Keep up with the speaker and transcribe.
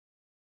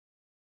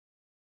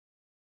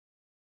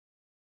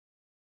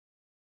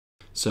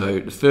So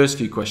the first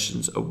few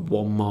questions are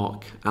 1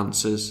 mark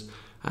answers.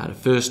 The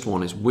first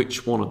one is,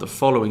 which one of the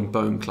following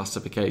bone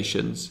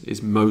classifications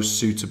is most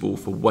suitable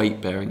for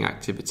weight-bearing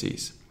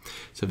activities?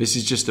 So this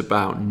is just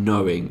about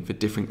knowing the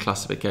different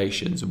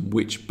classifications and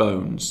which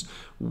bones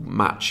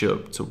match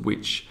up to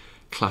which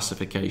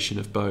classification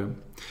of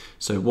bone.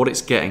 So what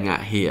it's getting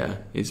at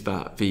here is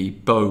that the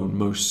bone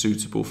most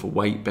suitable for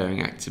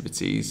weight-bearing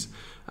activities,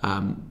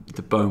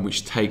 the bone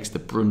which takes the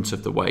brunt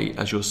of the weight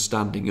as you're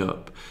standing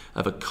up,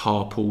 are the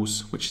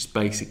carpals, which is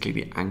basically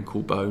the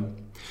ankle bone.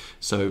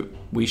 So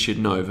we should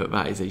know that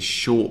that is a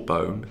short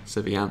bone,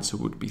 so the answer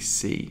would be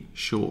C,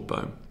 short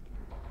bone.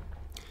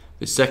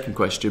 The second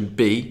question,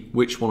 B,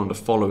 which one of the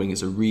following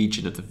is a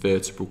region of the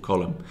vertebral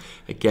column?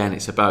 Again,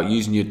 it's about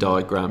using your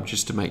diagram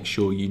just to make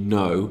sure you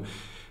know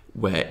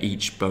where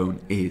each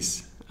bone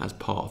is as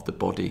part of the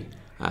body.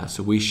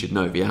 So we should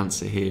know the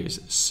answer here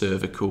is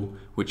cervical,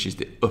 which is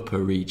the upper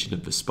region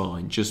of the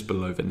spine, just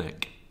below the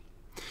neck.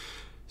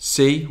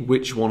 C,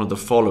 which one of the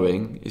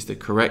following is the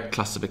correct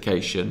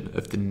classification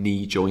of the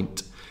knee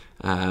joint?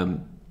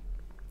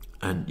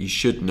 And you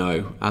should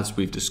know, as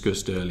we've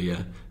discussed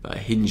earlier, that a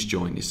hinge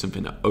joint is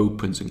something that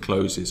opens and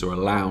closes or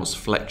allows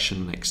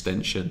flexion and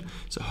extension.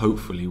 So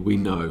hopefully we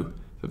know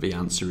that the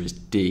answer is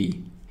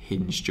D,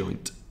 hinge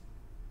joint.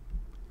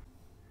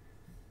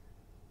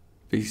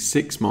 The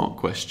 6 mark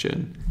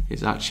question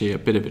is actually a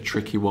bit of a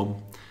tricky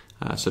one.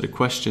 So the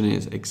question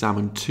is,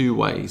 examine 2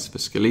 ways the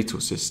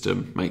skeletal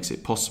system makes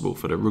it possible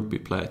for the rugby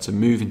player to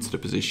move into the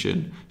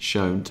position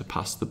shown to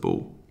pass the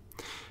ball.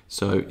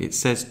 So it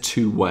says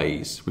 2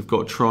 ways. We've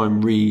got to try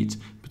and read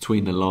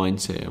between the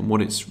lines here, and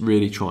what it's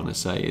really trying to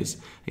say is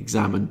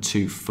examine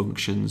 2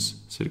 functions.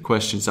 So the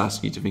question's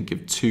asking you to think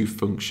of 2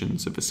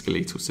 functions of a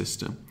skeletal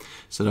system.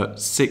 So that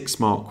 6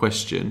 mark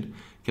question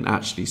can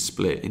actually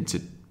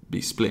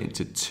be split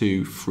into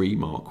 2 3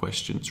 mark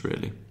questions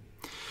really.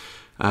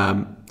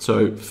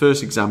 So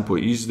first example,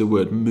 it uses the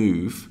word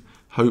move.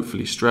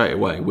 Hopefully straight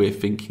away we're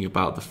thinking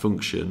about the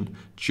function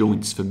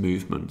joints for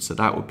movement. So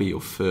that would be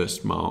your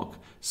first mark,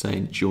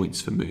 saying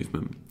joints for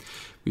movement.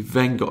 We've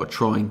then got to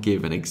try and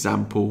give an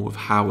example of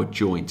how a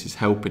joint is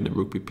helping the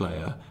rugby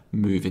player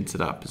move into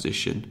that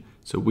position.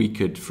 So we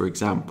could, for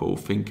example,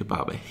 think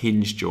about the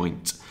hinge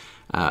joint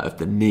of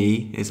the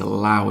knee is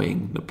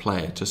allowing the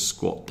player to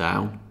squat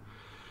down.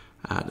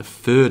 The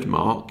third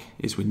mark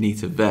is we need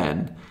to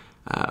then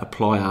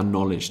apply our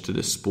knowledge to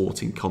the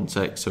sporting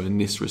context. So in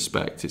this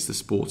respect, it's the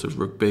sport of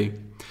rugby.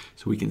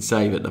 So we can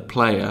say that the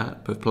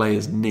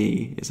player's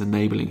knee is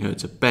enabling her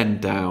to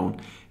bend down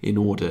in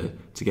order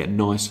to get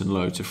nice and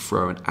low to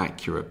throw an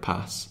accurate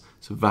pass.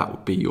 So that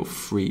would be your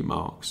 3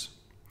 marks.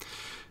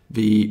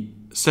 The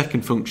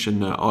second function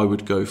that I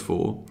would go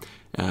for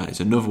is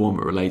another one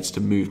that relates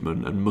to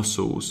movement and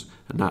muscles,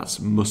 and that's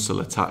muscle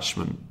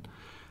attachment.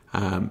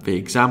 The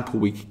example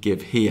we could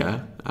give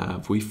here,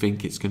 if we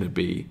think it's going to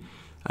be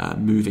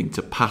moving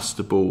to pass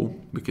the ball,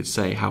 we could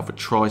say how the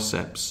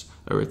triceps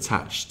are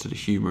attached to the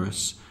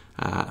humerus,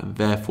 and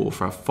therefore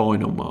for our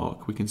final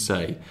mark we can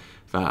say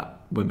that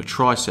when the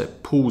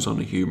tricep pulls on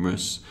the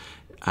humerus,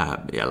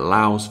 it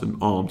allows the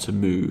arm to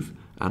move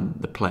and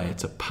the player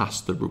to pass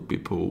the rugby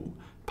ball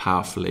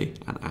powerfully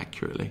and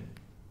accurately.